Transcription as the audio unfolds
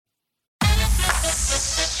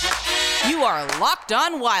are Locked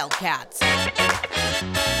On Wildcats,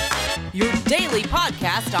 your daily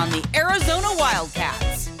podcast on the Arizona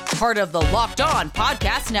Wildcats, part of the Locked On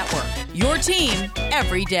Podcast Network, your team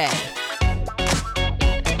every day.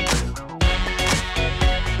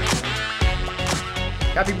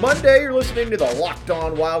 Happy Monday. You're listening to the Locked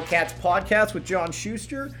On Wildcats podcast with John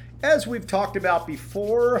Schuster. As we've talked about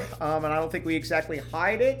before, and I don't think we exactly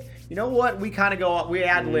hide it, you know what? We kind of we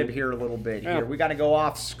ad-lib here a little bit here. We got to go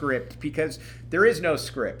off script because there is no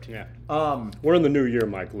script. Yeah. We're in the new year,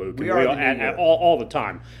 Mike Luke. We are all the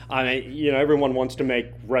time. Everyone wants to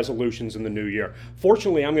make resolutions in the new year.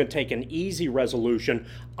 Fortunately, I'm going to take an easy resolution.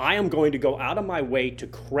 I am going to go out of my way to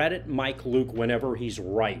credit Mike Luke whenever he's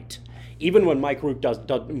right. Even when Mike Luke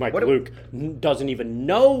doesn't even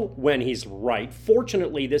know when he's right.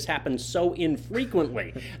 Fortunately, this happens so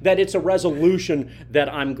infrequently that it's a resolution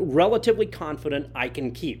that I'm relatively confident I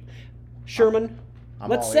can keep. Sherman,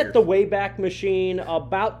 let's set the Wayback Machine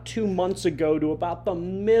about 2 months ago to about the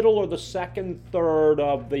middle or the second third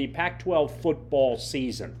of the Pac-12 football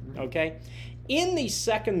season, okay? In the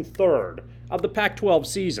second third of the Pac-12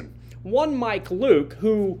 season, one Mike Luke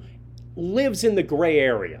who lives in the gray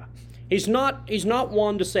area. He's not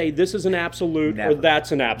one to say this is an absolute or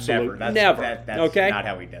that's an absolute. Never. That's okay? not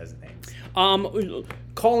how he does things.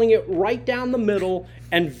 Calling it right down the middle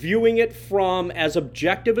and viewing it from as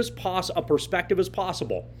objective as a perspective as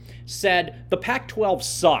possible, said the Pac-12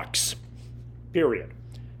 sucks, period.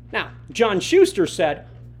 Now, John Schuster said,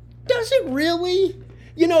 does it really?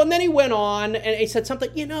 And then he went on and he said something,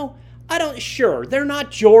 they're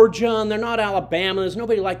not Georgia and they're not Alabama. There's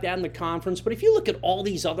nobody like that in the conference. But if you look at all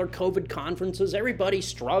these other COVID conferences, everybody's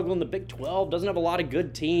struggling. The Big 12 doesn't have a lot of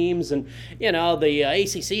good teams. And, the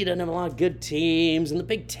ACC doesn't have a lot of good teams. And the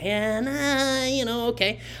Big 10,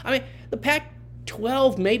 okay. I mean, the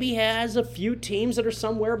Pac-12 maybe has a few teams that are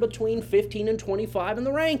somewhere between 15 and 25 in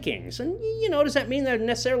the rankings. And, does that mean they're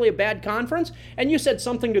necessarily a bad conference? And you said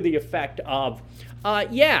something to the effect of,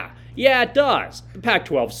 yeah, it does. The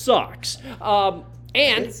Pac-12 sucks.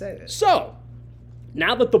 So,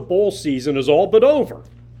 now that the bowl season is all but over,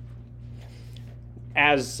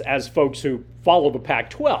 as folks who follow the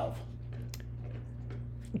Pac-12,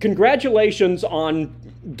 congratulations on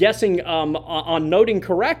guessing, on noting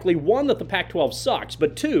correctly, one, that the Pac-12 sucks,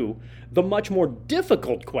 but two, the much more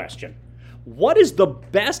difficult question. What is the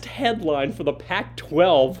best headline for the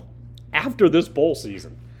Pac-12 after this bowl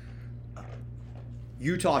season?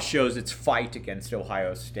 Utah shows its fight against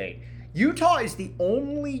Ohio State. Utah is the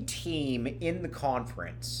only team in the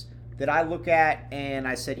conference that I look at and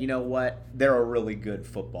I said, you know what? They're a really good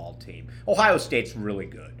football team. Ohio State's really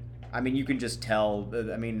good. I mean, you can just tell.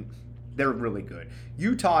 They're really good.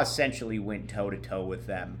 Utah essentially went toe-to-toe with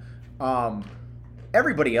them.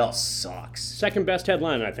 Everybody else sucks. Second best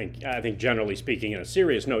headline, I think generally speaking, in a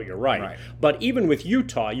serious note, you're right. But even with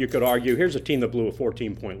Utah, you could argue, here's a team that blew a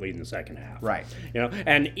 14-point lead in the second half. Right.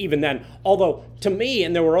 And even then, although to me,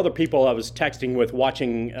 and there were other people I was texting with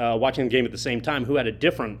watching the game at the same time who had a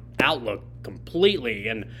different outlook completely,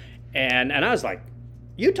 and I was like,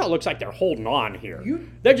 Utah looks like they're holding on here.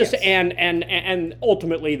 They're just and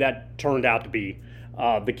ultimately that turned out to be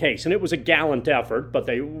the case. And it was a gallant effort, but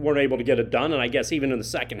they weren't able to get it done. And I guess even in the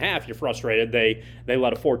second half, you're frustrated. They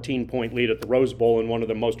let a 14-point lead at the Rose Bowl in one of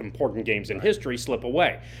the most important games in history slip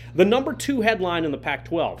away. The number 2 headline in the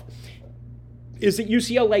Pac-12 is that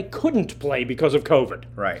UCLA couldn't play because of COVID.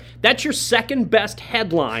 Right. That's your second best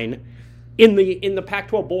headline in the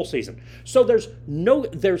Pac-12 bowl season. So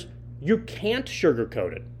you can't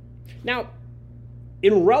sugarcoat it. Now,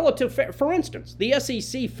 in relative, for instance, the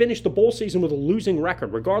SEC finished the bowl season with a losing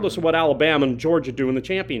record, regardless of what Alabama and Georgia do in the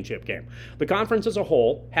championship game. The conference as a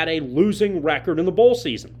whole had a losing record in the bowl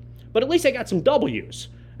season, but at least they got some W's,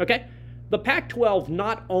 okay? The Pac-12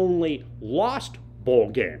 not only lost bowl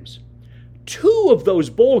games, 2 of those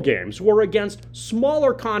bowl games were against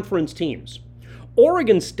smaller conference teams.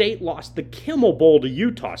 Oregon State lost the Kimmel Bowl to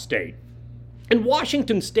Utah State. And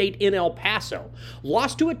Washington State in El Paso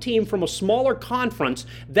lost to a team from a smaller conference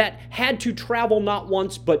that had to travel not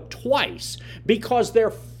once but twice because their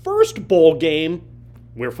first bowl game,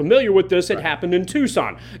 we're familiar with this, it happened in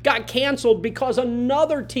Tucson, got canceled because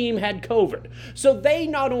another team had COVID. So they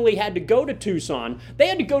not only had to go to Tucson, they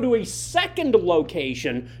had to go to a second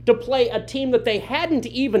location to play a team that they hadn't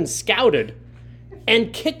even scouted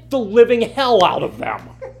and kick the living hell out of them.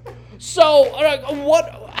 So,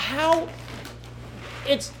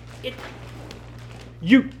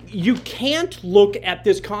 you can't look at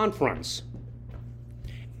this conference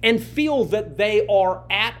and feel that they are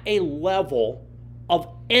at a level of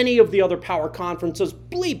any of the other power conferences.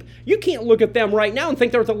 Bleep, you can't look at them right now and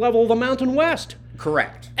think they're at the level of the Mountain West.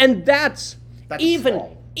 Correct. And that's even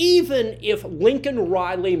wrong. even if Lincoln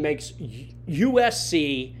Riley makes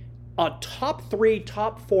USC a top 3,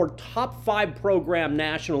 top 4, top 5 program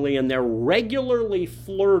nationally, and they're regularly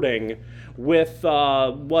flirting with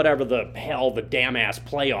whatever the hell the damn ass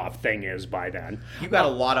playoff thing is by then. You got a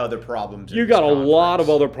lot of other problems. You got a lot of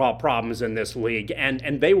other problems in this league,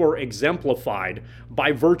 and they were exemplified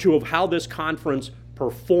by virtue of how this conference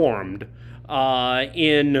performed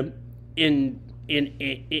in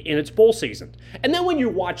its bowl season. And then when you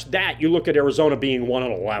watch that, you look at Arizona being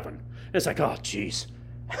 1-11. And it's like, oh, geez.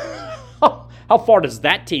 How far does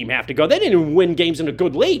that team have to go? They didn't even win games in a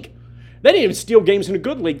good league. They didn't even steal games in a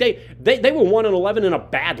good league. They were 1-11 in a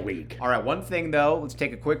bad league. All right, one thing though, let's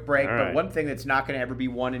take a quick break. All but right. one thing that's not going to ever be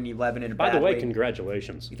 1-11 in a bad league. By the way,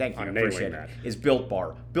 congratulations. Thank you. I on nailing appreciate that. it. Is Built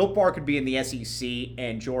Bar. Built Bar could be in the SEC,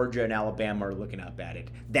 and Georgia and Alabama are looking up at it.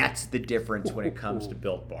 That's the difference when it comes to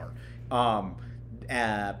Built Bar.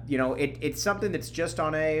 It's something that's just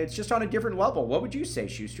on a different level. What would you say,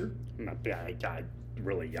 Schuster?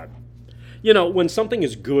 When something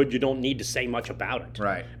is good, you don't need to say much about it.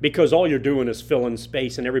 Right. Because all you're doing is filling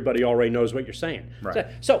space, and everybody already knows what you're saying. Right.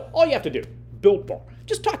 So all you have to do, Built Bar.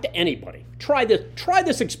 Just talk to anybody. Try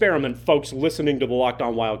this experiment, folks, listening to the Locked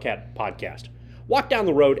On Wildcat podcast. Walk down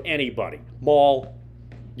the road, anybody. Mall,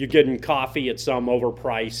 you're getting coffee at some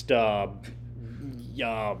overpriced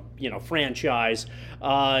franchise.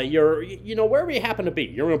 You're wherever you happen to be.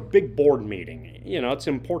 You're in a big board meeting. It's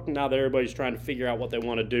important now that everybody's trying to figure out what they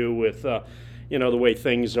want to do with, the way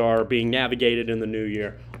things are being navigated in the new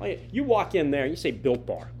year. You walk in there and you say Built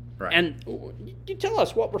Bar. Right. And you tell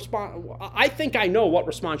us what response. I think I know what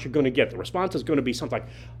response you're going to get. The response is going to be something like,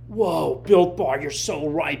 whoa, Built Bar, you're so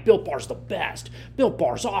right. Built Bar's the best. Built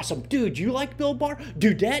Bar's awesome. Dude, you like Built Bar?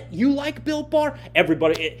 Dudette, you like Built Bar?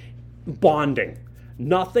 Everybody, bonding.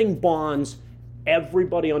 Nothing bonds.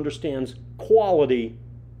 Everybody understands quality.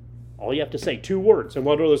 All you have to say, 2 words. And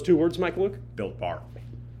what are those 2 words, Mike Luke? Built Bar.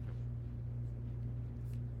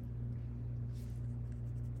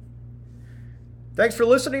 Thanks for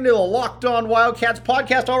listening to the Locked On Wildcats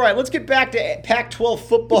podcast. All right, let's get back to Pac-12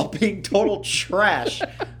 football being total trash.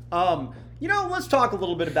 Let's talk a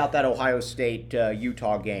little bit about that Ohio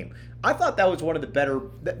State-Utah game. I thought that was one of the better.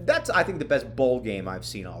 That's, I think, the best bowl game I've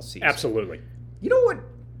seen all season. Absolutely. You know what?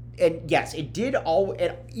 And yes, it did all.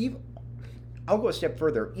 I'll go a step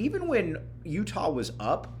further. Even when Utah was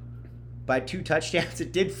up by 2 touchdowns,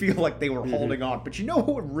 it did feel like they were holding on. But you know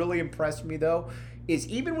what really impressed me, though? Is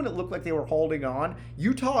even when it looked like they were holding on,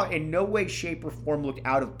 Utah in no way, shape, or form looked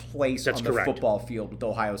out of place on the football field with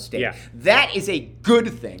Ohio State. Yeah. That is a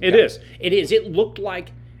good thing. It is. It looked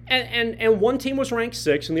like... And one team was ranked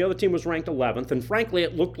 6th, and the other team was ranked 11th. And frankly,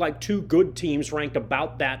 it looked like 2 good teams ranked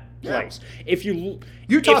about that place. Yeah.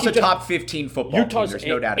 Utah's a top 15 football team. There's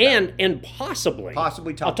no doubt about it. And possibly top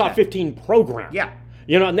a top 15 program. Yeah.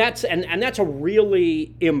 And that's a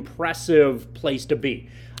really impressive place to be.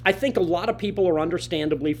 I think a lot of people are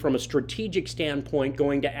understandably, from a strategic standpoint,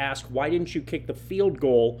 going to ask, why didn't you kick the field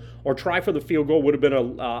goal or try for the field goal? Would have been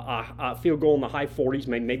a field goal in the high 40s,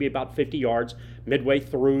 maybe about 50 yards, midway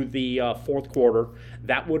through the fourth quarter.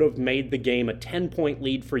 That would have made the game a 10-point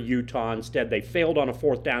lead for Utah. Instead, they failed on a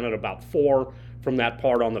 4th down at about 4 from that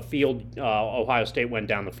part on the field. Ohio State went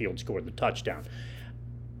down the field, scored the touchdown.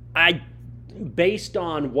 Based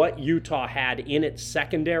on what Utah had in its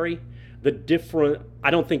secondary,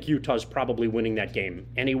 I don't think Utah's probably winning that game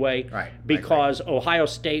anyway. Right. Because Ohio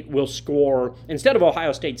State will score, instead of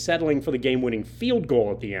Ohio State settling for the game-winning field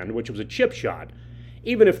goal at the end, which was a chip shot,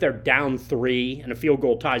 even if they're down 3 and a field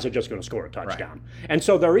goal ties, they're just going to score a touchdown. Right. And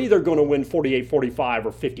so they're either going to win 48-45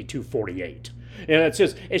 or 52-48. And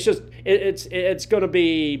it's going to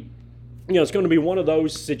be, it's going to be one of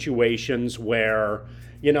those situations where,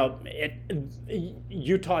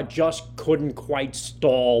 Utah just couldn't quite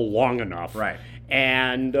stall long enough. Right.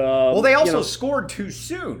 And they also scored too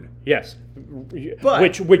soon. Yes.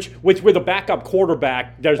 But, which with a backup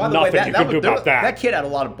quarterback, there's nothing you can do about that. That kid had a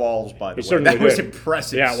lot of balls, by the way. That was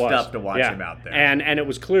impressive stuff to watch him out there. And it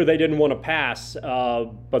was clear they didn't want to pass,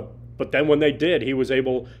 but then when they did, he was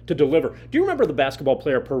able to deliver. Do you remember the basketball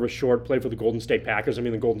player Purvis Short played for the Golden State Packers?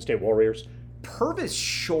 The Golden State Warriors? Purvis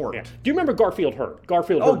Short. Yeah. Do you remember Garfield Hurd?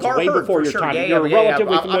 Garfield Hurd's way before your time. Yeah, You're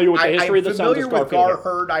relatively familiar with the history of the Sons of Garfield. I'm familiar with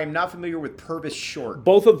Gar Hurd. I am not familiar with Purvis Short.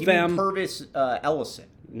 Both of you them. Mean Purvis Ellison.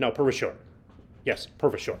 No, Purvis Short. Yes,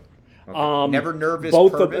 Purvis Short. Okay. Never nervous.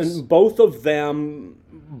 Both of them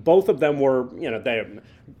were.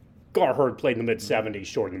 Gar Hurd played in the mid '70s,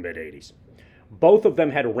 Short in the mid '80s. both of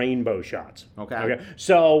them had rainbow shots. Okay.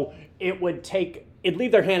 So it'd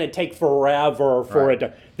leave their hand and take forever for it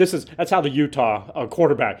to. That's how the Utah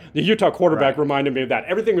quarterback reminded me of that.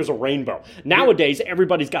 Everything was a rainbow. Nowadays,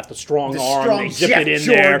 everybody's got the strong arm. Strong they zip Jeff it in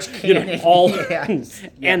George there. cannon.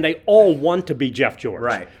 And they all want to be Jeff George.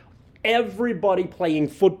 Right. Everybody playing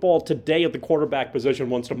football today at the quarterback position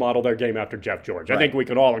wants to model their game after Jeff George. I think we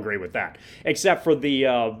can all agree with that, except for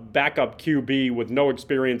the backup QB with no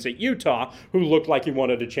experience at Utah who looked like he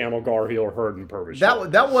wanted to channel Garhill or Hurd and Purvis.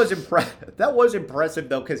 That was impressive. That was impressive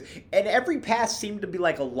though, and every pass seemed to be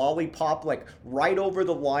like a lollipop, like right over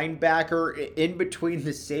the linebacker, in between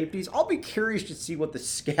the safeties. I'll be curious to see what the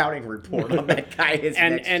scouting report on that guy is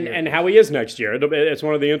next year. And how he is next year. It's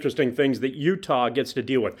one of the interesting things that Utah gets to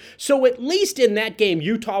deal with. So at least in that game,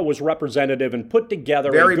 Utah was representative and put together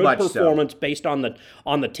a good performance based on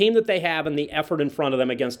the team that they have and the effort in front of them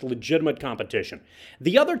against legitimate competition.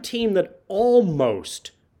 The other team that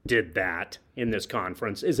almost did that in this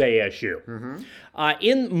conference is ASU.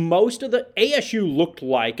 In most of the ASU looked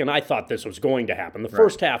like, and I thought this was going to happen. The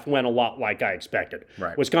first half went a lot like I expected.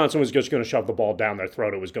 Wisconsin was just going to shove the ball down their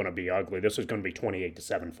throat. It was going to be ugly. This was going to be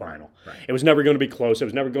 28-7 final. It was never going to be close. It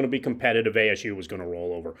was never going to be competitive. ASU was going to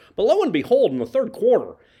roll over. But lo and behold, in the third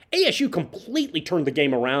quarter, ASU completely turned the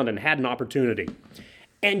game around and had an opportunity.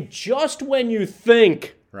 And just when you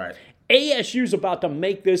think ASU's about to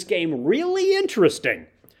make this game really interesting,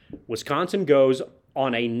 Wisconsin goes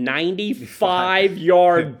on a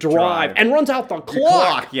 95-yard drive and runs out the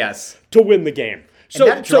clock to win the game. So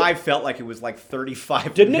and that drive felt like it was like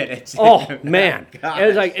 35 minutes. Oh man,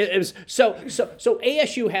 it was so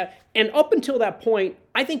ASU had, and up until that point,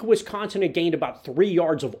 I think Wisconsin had gained about 3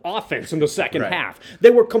 yards of offense in the second half. They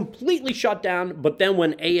were completely shut down, but then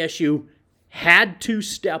when ASU had to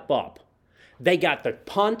step up, they got the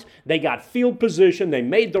punt, they got field position, they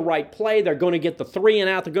made the right play, they're going to get the 3 and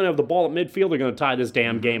out, they're going to have the ball at midfield, they're going to tie this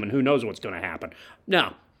damn game, and who knows what's going to happen.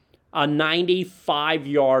 No, a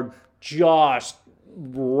 95-yard just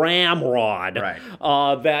ramrod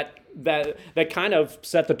that kind of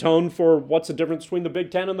set the tone for what's the difference between the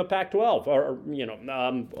Big Ten and the Pac-12,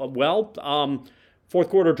 fourth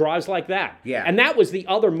quarter drives like that. And that was the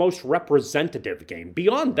other most representative game.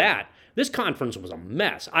 Beyond that, this conference was a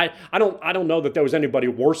mess. I don't know that there was anybody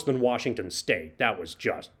worse than Washington State. That was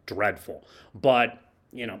just dreadful. But,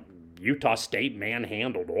 Utah State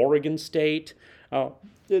manhandled Oregon State.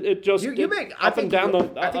 It just I think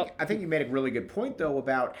you made a really good point though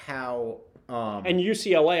about how and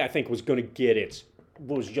UCLA I think was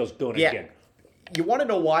just going to get. You want to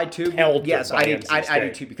know why too? Yes, I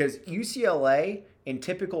do too, because UCLA, in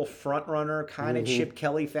typical front runner kind of Chip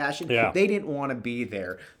Kelly fashion, they didn't want to be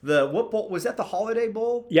there. What bowl was that? The Holiday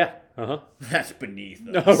Bowl? Yeah. That's beneath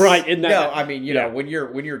us. Right. Isn't that, no, I mean, when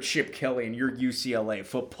you're Chip Kelly and you're UCLA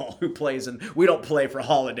football who plays, and we don't play for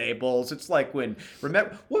Holiday Bowls. It's like what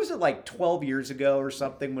was it, like 12 years ago or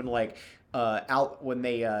something, when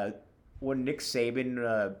when Nick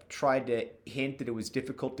Saban tried to hint that it was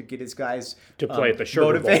difficult to get his guys to play at the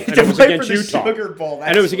Sugar Bowl, and it was against Utah.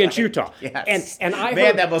 And it was against Utah. Yes. And I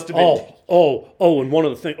heard, that must have been. And one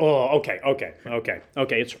of the things.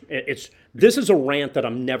 Okay. This is a rant that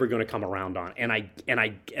I'm never going to come around on, and I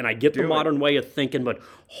get the modern way of thinking, but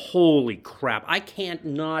holy crap, I can't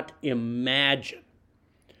not imagine.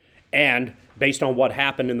 And based on what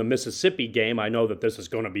happened in the Mississippi game, I know that this is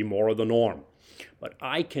going to be more of the norm. But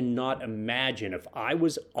I cannot imagine if I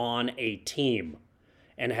was on a team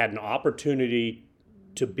and had an opportunity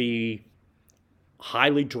to be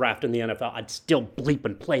highly drafted in the NFL, I'd still bleep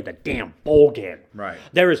and play the damn bowl game. Right.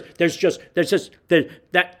 There's just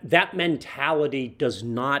that mentality does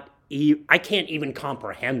not. I can't even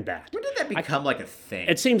comprehend that. When did that become like a thing?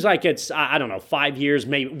 It seems like it's, I don't know, 5 years,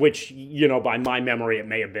 maybe, which, by my memory, it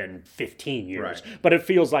may have been 15 years. Right. But it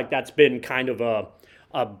feels like that's been kind of a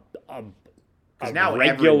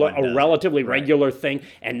relatively regular thing.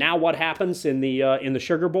 And now what happens in the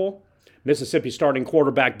Sugar Bowl? Mississippi starting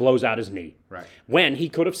quarterback blows out his knee. Right. When he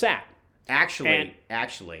could have sat. Actually,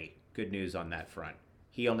 good news on that front.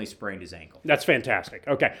 He only sprained his ankle. That's fantastic.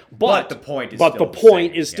 Okay. But the point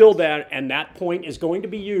is still there, and that point is going to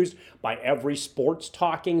be used by every sports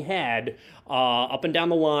talking head up and down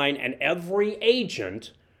the line, and every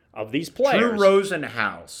agent of these players. Drew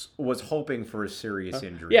Rosenhaus was hoping for a serious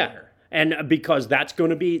injury there. And because that's going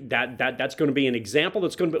to be that's going to be an example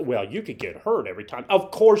that's going to be, well, you could get hurt every time.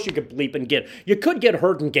 Of course you could bleep and you could get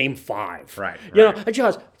hurt in game 5. Right. You could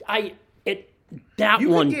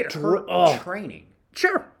get hurt training.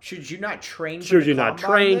 Sure. Should you not train? Should you not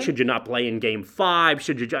train? Should you not play in game 5?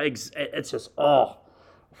 Should you? It's just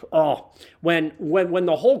when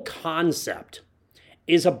the whole concept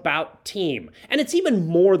is about team. And it's even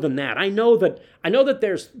more than that. I know that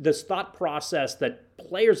there's this thought process that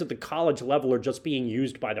players at the college level are just being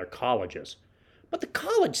used by their colleges. But the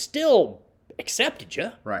college still accepted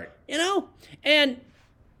you. Right. And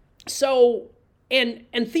so and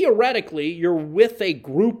theoretically you're with a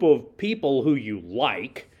group of people who you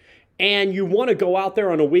like, and you want to go out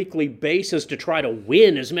there on a weekly basis to try to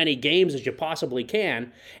win as many games as you possibly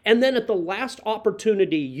can. And then at the last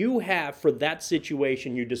opportunity you have for that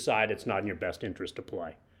situation, you decide it's not in your best interest to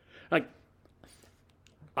play. Like,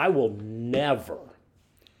 I will never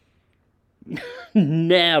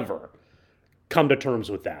come to terms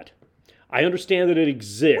with that. I understand that it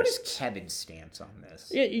exists. What is Kevin's stance on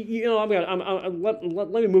this? Let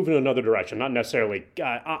me move in another direction. Not necessarily.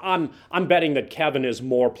 I'm betting that Kevin is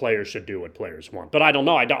more players should do what players want, but I don't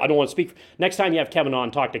know. I don't want to speak. Next time you have Kevin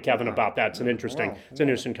on, talk to Kevin about that. It's an interesting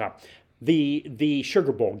topic. The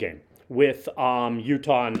Sugar Bowl game with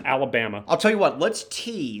Utah and Alabama. I'll tell you what. Let's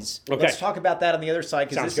tease. Okay. Let's talk about that on the other side,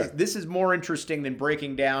 because Sounds good. this is more interesting than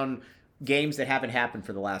breaking down games that haven't happened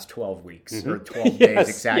for the last 12 weeks or 12 days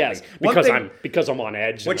exactly. Yes, because I'm on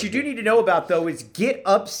edge. What you do need to know about, though, is Get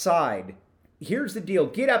Upside. Here's the deal.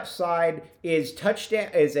 Get Upside is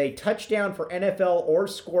a touchdown for NFL or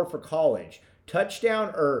score for college.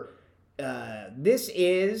 This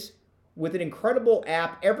is with an incredible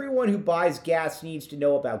app everyone who buys gas needs to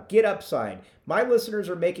know about. Get Upside. My listeners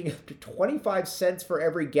are making up to 25 cents for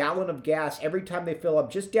every gallon of gas every time they fill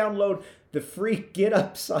up. Just download the free Get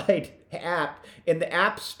Upside app in the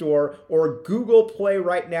App Store or Google Play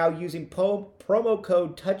right now using promo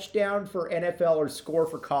code touchdown for NFL or score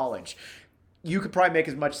for college. You could probably make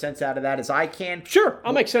as much sense out of that as I can. Sure,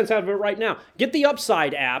 I'll make sense out of it right now. Get the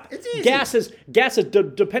Upside app. It's easy. Gas is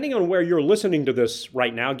depending on where you're listening to this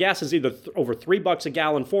right now, gas is either over $3 a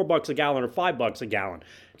gallon, $4 a gallon, or $5 a gallon.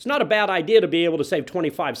 It's not a bad idea to be able to save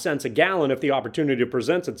 25 cents a gallon if the opportunity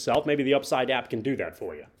presents itself. Maybe the Upside app can do that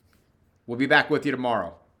for you. We'll be back with you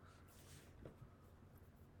tomorrow.